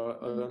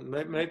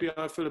maybe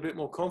I feel a bit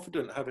more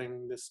confident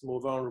having this more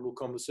vulnerable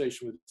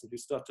conversation with somebody who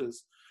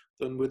stutters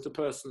than with the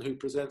person who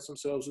presents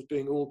themselves as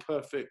being all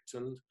perfect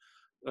and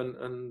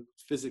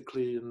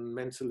physically and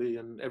mentally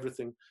and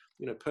everything,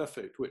 you know,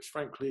 perfect, which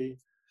frankly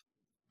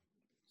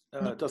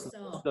None of us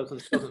are.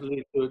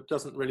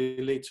 doesn't really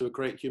lead to a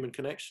great human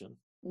connection.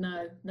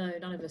 No,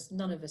 none of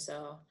us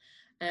are.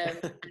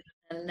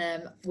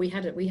 We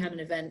had an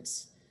event,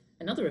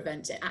 another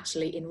event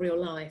actually in real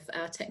life,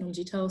 our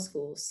technology task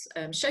force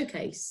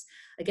showcase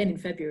again in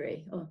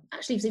February. Oh,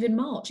 actually, it was even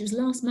March. It was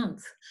last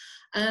month.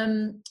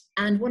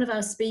 And one of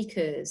our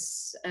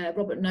speakers,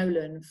 Robert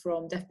Nolan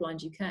from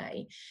Deafblind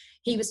UK,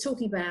 he was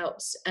talking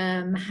about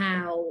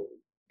how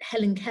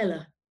Helen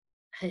Keller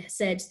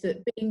said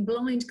that being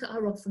blind cut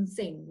her off from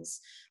things,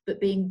 but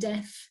being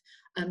deaf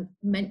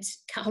meant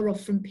cut her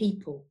off from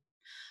people.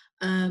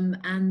 And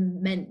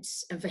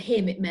for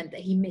him, it meant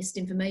that he missed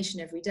information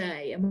every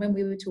day. And when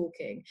we were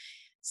talking,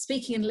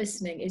 speaking and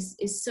listening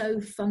is so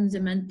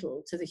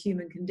fundamental to the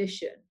human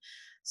condition.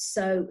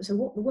 So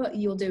what the work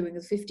you're doing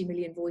with 50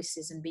 million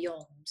voices and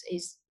beyond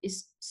is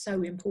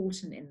so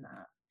important in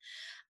that.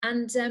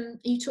 And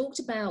you talked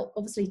about,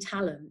 obviously,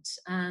 talent,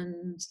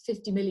 and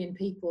 50 million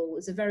people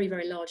is a very,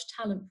 very large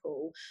talent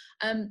pool.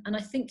 And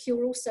I think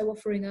you're also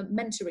offering a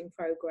mentoring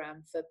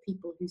program for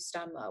people who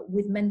stammer,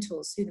 with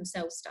mentors who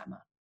themselves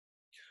stammer.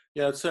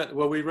 Yeah, certainly.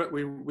 Well, we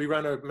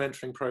ran a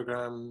mentoring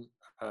program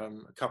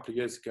a couple of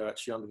years ago,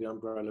 actually, under the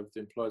umbrella of the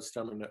Employers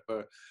Stammering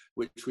Network,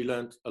 which we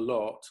learned a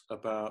lot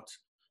about.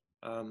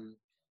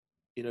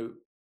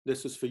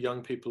 This was for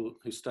young people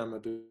who stammer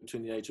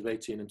between the age of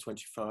 18 and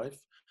 25,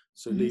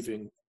 so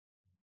leaving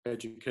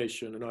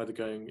education and either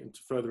going into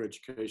further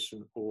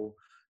education or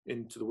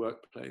into the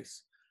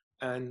workplace.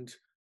 And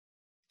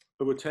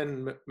there were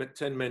 10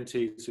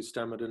 mentees who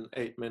stammered and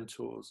 8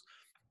 mentors,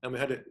 and we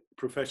had it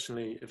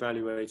professionally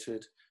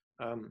evaluated.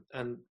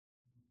 And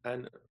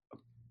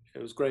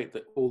it was great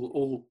that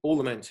all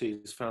the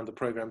mentees found the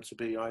program to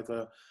be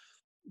either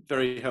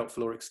very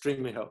helpful or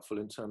extremely helpful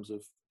in terms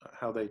of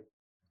how they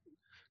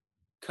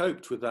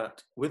coped with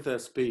that, with their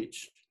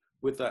speech,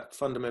 with that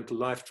fundamental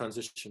life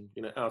transition,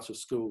 out of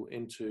school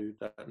into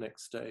that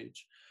next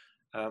stage.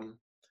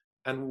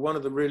 And one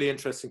of the really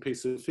interesting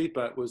pieces of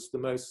feedback was the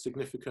most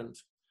significant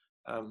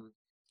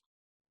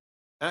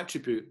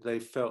attribute they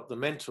felt the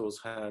mentors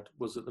had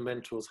was that the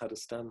mentors had a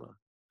stammer.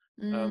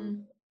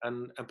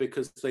 And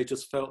because they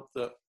just felt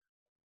that,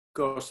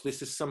 gosh,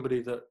 this is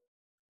somebody that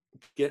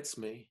gets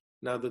me.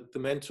 Now, that the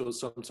mentors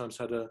sometimes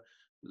had a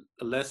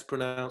less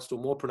pronounced or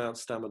more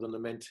pronounced stammer than the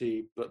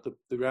mentee, but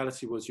the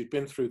reality was you'd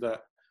been through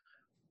that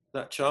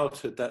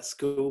childhood, that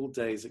school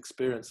days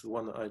experience, the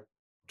one that I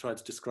tried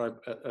to describe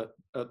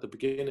at the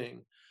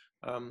beginning.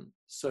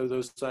 So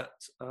there's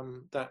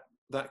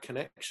that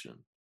connection,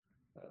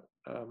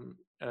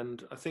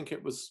 and I think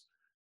it was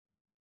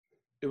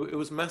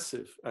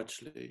massive,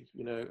 actually,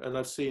 and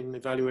I've seen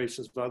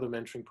evaluations of other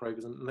mentoring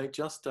programs, and they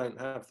just don't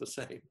have the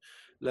same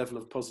level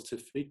of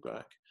positive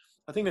feedback.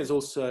 I think there's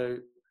also,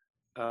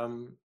 I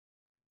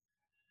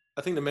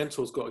think the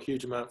mentors got a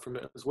huge amount from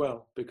it as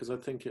well, because I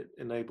think it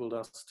enabled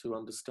us to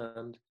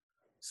understand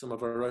some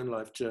of our own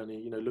life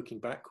journey, looking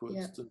backwards.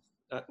 Yeah.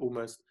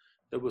 And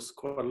there was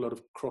quite a lot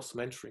of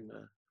cross-mentoring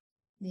there.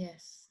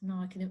 Yes, no,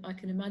 I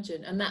can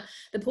imagine. And that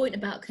the point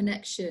about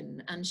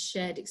connection and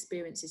shared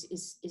experiences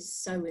is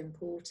so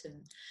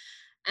important.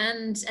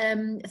 And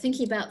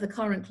thinking about the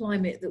current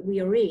climate that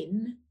we are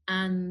in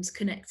and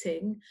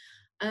connecting,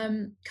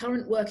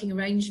 current working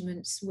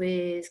arrangements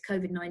with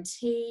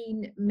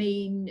COVID-19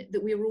 mean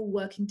that we're all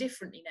working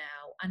differently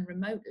now and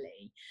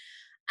remotely.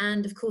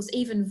 And of course,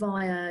 even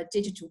via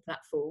digital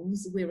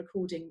platforms, we're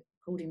recording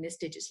this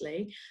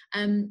digitally,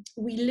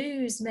 we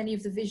lose many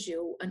of the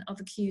visual and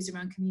other cues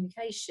around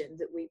communication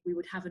that we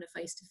would have in a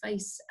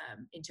face-to-face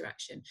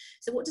interaction.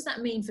 So what does that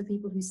mean for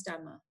people who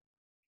stammer?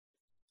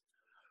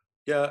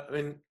 Yeah, I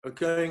mean,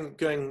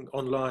 going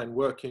online,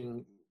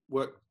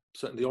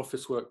 certainly the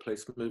office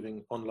workplace,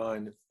 moving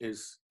online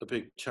is a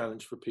big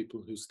challenge for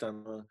people who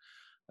stammer.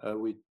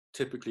 We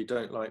typically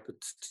don't like the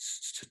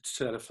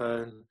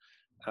telephone.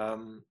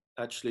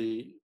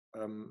 Actually,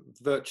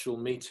 virtual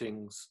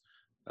meetings,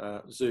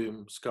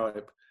 Zoom,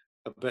 Skype,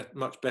 are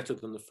much better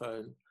than the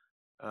phone,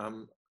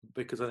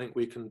 because I think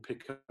we can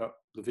pick up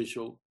the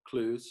visual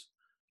clues.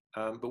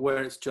 But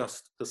where it's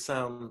just the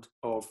sound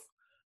of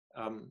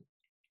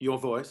your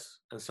voice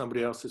and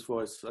somebody else's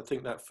voice, I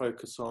think that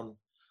focus on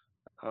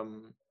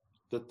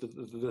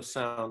the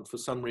sound, for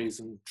some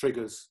reason,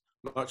 triggers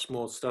much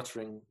more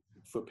stuttering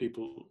for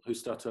people who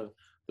stutter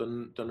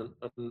than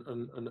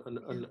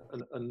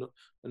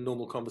a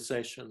normal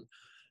conversation.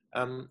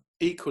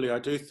 Equally, I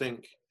do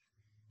think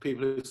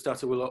people who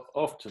stutter will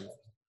often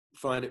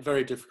find it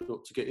very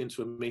difficult to get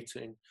into a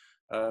meeting,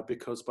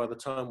 because by the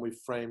time we've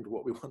framed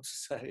what we want to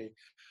say,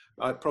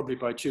 probably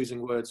by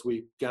choosing words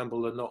we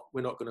gamble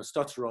we're not going to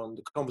stutter on,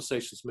 the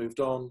conversation's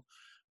moved on,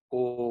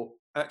 or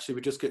actually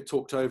we just get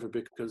talked over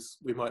because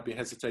we might be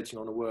hesitating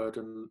on a word,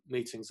 and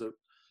meetings are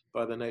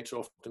by their nature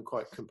often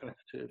quite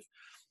competitive.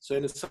 So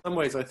in some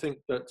ways, I think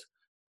that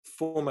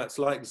formats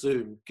like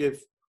Zoom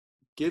give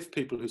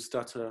people who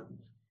stutter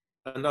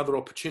another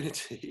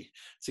opportunity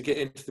to get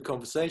into the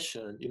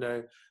conversation.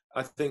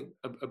 I think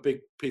a big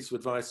piece of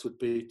advice would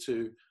be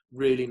to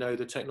really know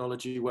the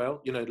technology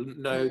well,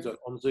 know that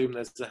on Zoom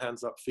there's a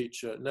hands up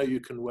feature, know you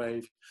can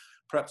wave,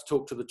 perhaps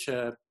talk to the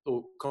chair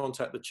or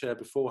contact the chair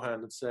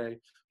beforehand and say,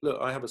 look,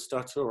 I have a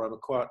stutter, or I'm a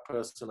quiet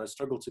person, I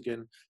struggle to get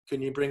in,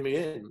 can you bring me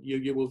in?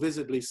 You will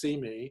visibly see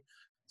me.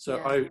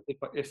 So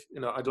if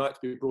I'd like to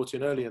be brought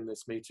in early in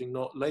this meeting,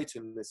 not late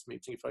in this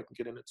meeting, if I can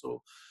get in at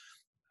all.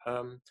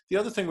 The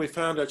other thing we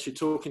found actually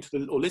talking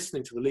to or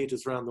listening to the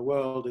leaders around the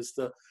world is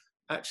that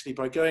actually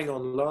by going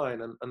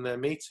online and their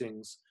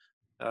meetings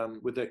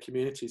with their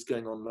communities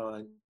going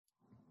online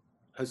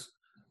has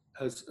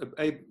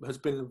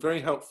been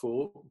very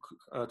helpful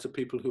to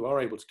people who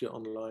are able to get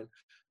online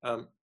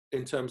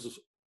in terms of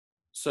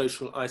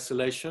social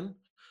isolation.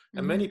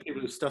 And many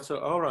people who stutter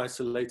are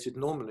isolated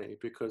normally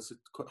because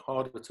it's quite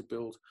harder to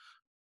build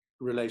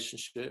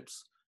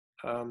relationships.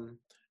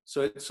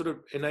 So it sort of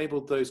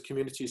enabled those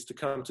communities to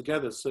come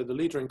together. So the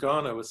leader in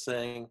Ghana was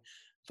saying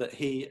that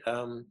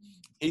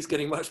he's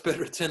getting much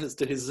better attendance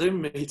to his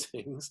Zoom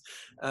meetings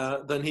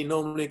than he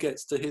normally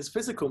gets to his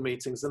physical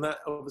meetings. And that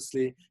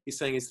obviously, he's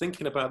saying he's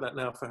thinking about that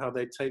now for how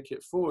they take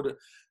it forward.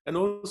 And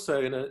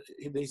also,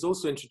 he's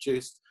also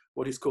introduced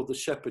what he's called the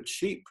shepherd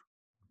sheep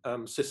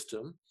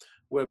system,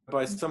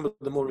 whereby some of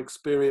the more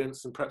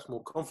experienced and perhaps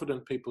more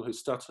confident people who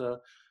stutter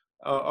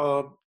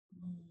are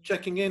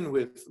checking in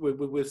with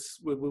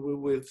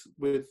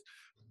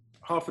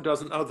half a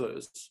dozen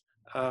others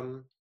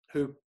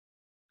who,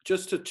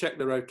 just to check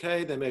they're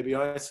okay, they may be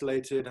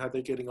isolated, how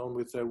they're getting on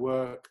with their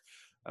work,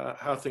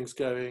 how things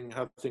going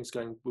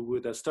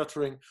with their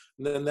stuttering,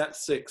 and then that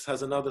 6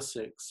 has another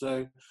 6.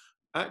 So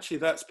actually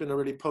that's been a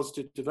really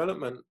positive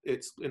development.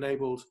 It's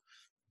enabled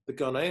the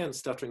Ghanaian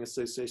Stuttering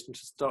Association to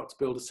start to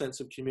build a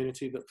sense of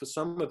community that for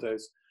some of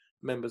those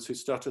members who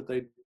stuttered,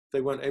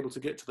 they weren't able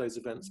to get to those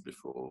events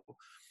before.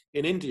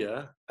 In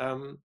India, I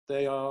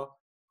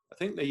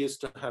think they used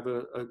to have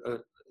a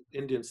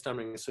Indian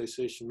Stammering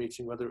Association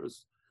meeting, whether it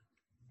was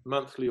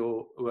monthly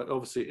or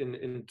obviously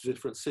in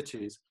different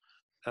cities,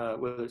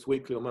 whether it's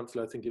weekly or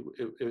monthly. I think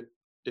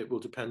it will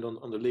depend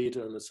on the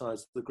leader and the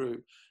size of the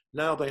group.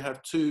 Now they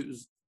have two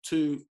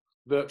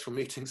virtual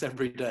meetings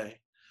every day.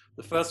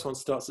 The first one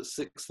starts at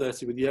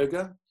 6:30 with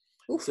yoga.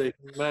 Oof. So you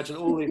can imagine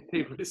all these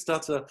people who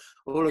stutter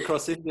all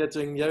across India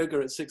doing yoga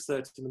at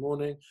 6:30 in the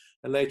morning,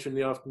 and later in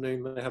the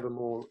afternoon they have a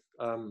more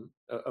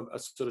a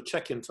sort of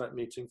check-in type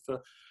meeting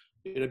for,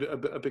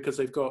 because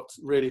they've got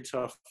really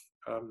tough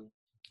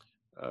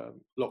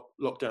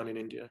lockdown in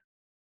India.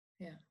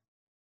 Yeah.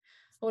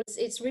 Well,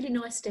 it's really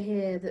nice to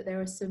hear that there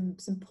are some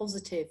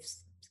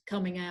positives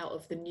coming out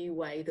of the new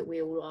way that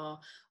we all are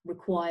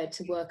required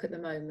to work at the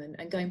moment.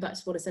 And going back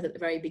to what I said at the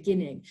very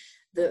beginning,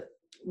 that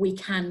we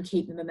can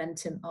keep the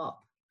momentum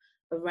up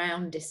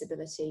around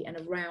disability and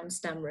around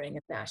stammering,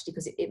 and actually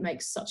because it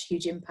makes such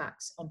huge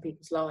impacts on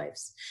people's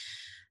lives.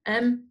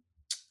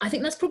 I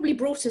think that's probably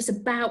brought us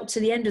about to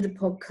the end of the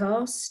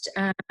podcast.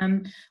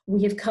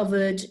 We have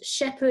covered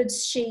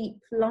shepherds, sheep,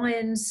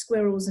 lions,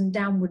 squirrels, and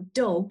downward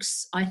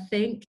dogs, I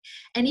think.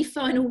 Any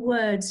final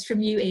words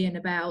from you, Ian,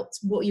 about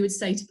what you would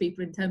say to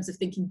people in terms of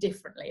thinking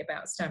differently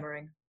about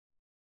stammering?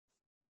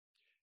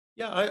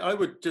 Yeah, I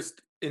would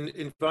just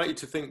invite you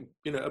to think,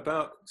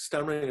 about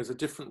stammering as a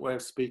different way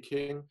of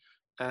speaking.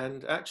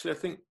 And actually, I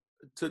think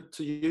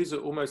to use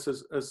it almost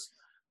as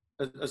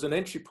an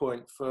entry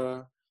point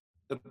for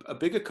a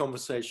bigger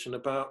conversation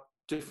about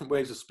different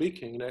ways of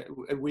speaking.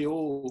 We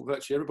all,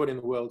 virtually everybody in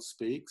the world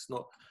speaks,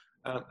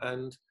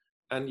 and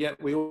yet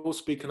we all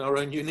speak in our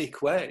own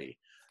unique way.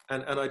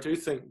 And I do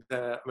think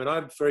that,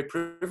 I'm very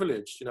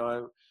privileged.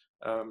 I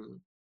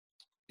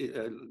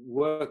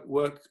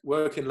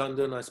work in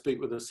London. I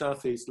speak with a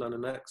Southeast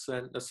London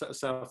accent, a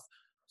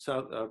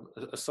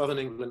Southern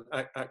England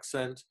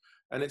accent,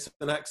 and it's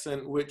an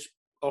accent which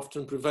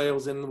often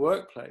prevails in the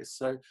workplace.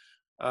 So.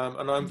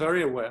 And I'm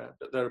very aware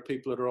that there are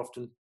people that are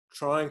often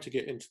trying to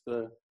get into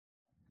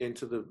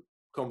the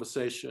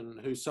conversation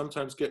who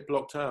sometimes get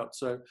blocked out.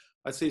 So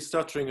I see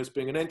stuttering as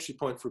being an entry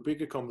point for a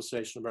bigger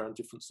conversation around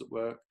difference at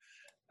work,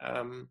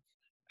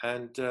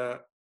 and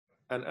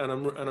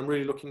I'm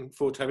really looking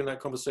forward to having that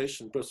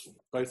conversation, both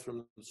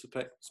from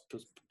the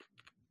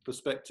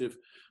perspective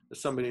of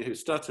somebody who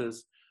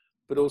stutters,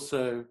 but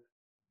also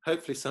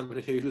hopefully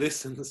somebody who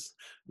listens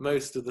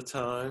most of the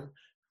time,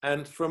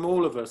 and from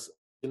all of us.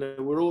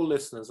 We're all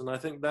listeners, and I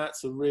think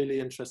that's a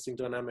really interesting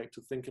dynamic to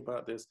think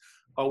about this.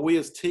 Are we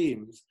as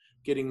teams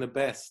getting the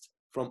best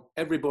from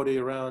everybody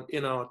around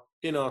in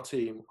our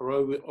team, or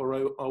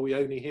are we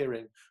only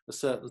hearing a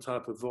certain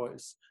type of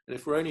voice? And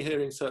if we're only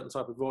hearing a certain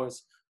type of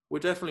voice, we're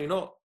definitely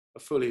not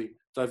a fully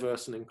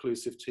diverse and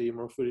inclusive team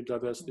or a fully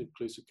diverse and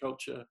inclusive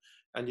culture,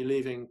 and you're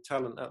leaving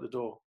talent at the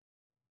door.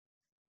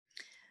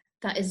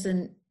 That is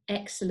an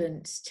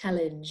excellent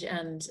challenge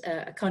and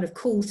a kind of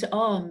call to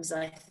arms,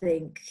 I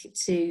think,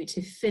 to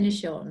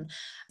finish on.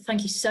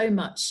 Thank you so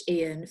much,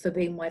 Ian, for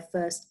being my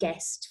first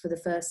guest for the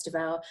first of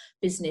our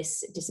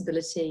business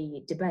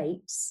disability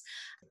debates.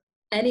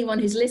 anyone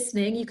who's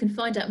listening, you can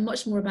find out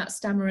much more about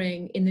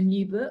stammering in the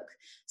new book,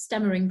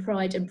 Stammering,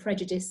 Pride and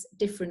Prejudice,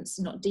 Difference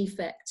Not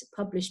Defect,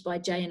 published by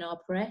J&R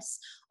Press,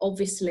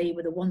 obviously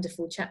with a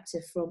wonderful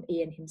chapter from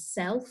Ian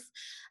himself.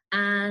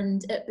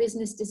 And at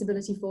Business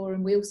Disability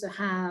Forum, we also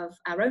have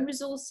our own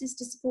resources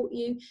to support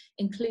you,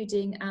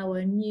 including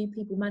our new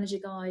People Manager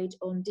Guide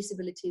on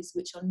disabilities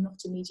which are not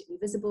immediately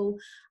visible,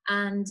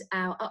 and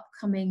our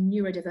upcoming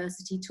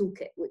Neurodiversity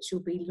Toolkit, which will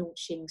be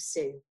launching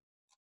soon.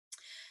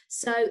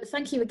 So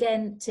thank you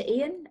again to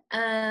Ian.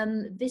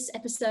 This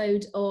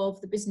episode of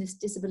the Business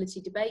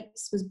Disability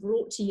Debates was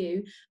brought to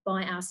you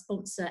by our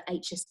sponsor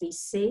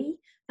HSBC.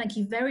 Thank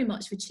you very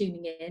much for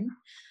tuning in.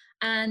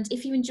 And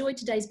if you enjoyed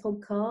today's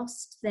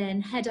podcast, then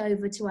head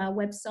over to our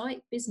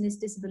website,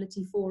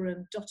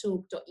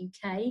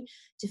 businessdisabilityforum.org.uk,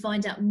 to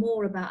find out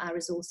more about our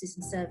resources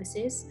and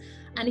services.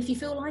 And if you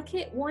feel like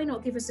it, why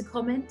not give us a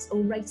comment or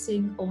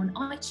rating on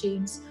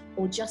iTunes,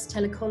 or just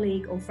tell a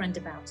colleague or friend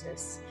about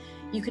us.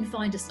 You can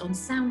find us on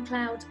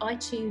SoundCloud,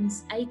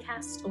 iTunes,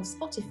 Acast or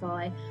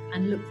Spotify,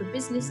 and look for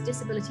Business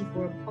Disability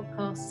Forum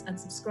podcasts and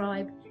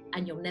subscribe,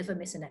 and you'll never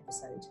miss an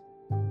episode.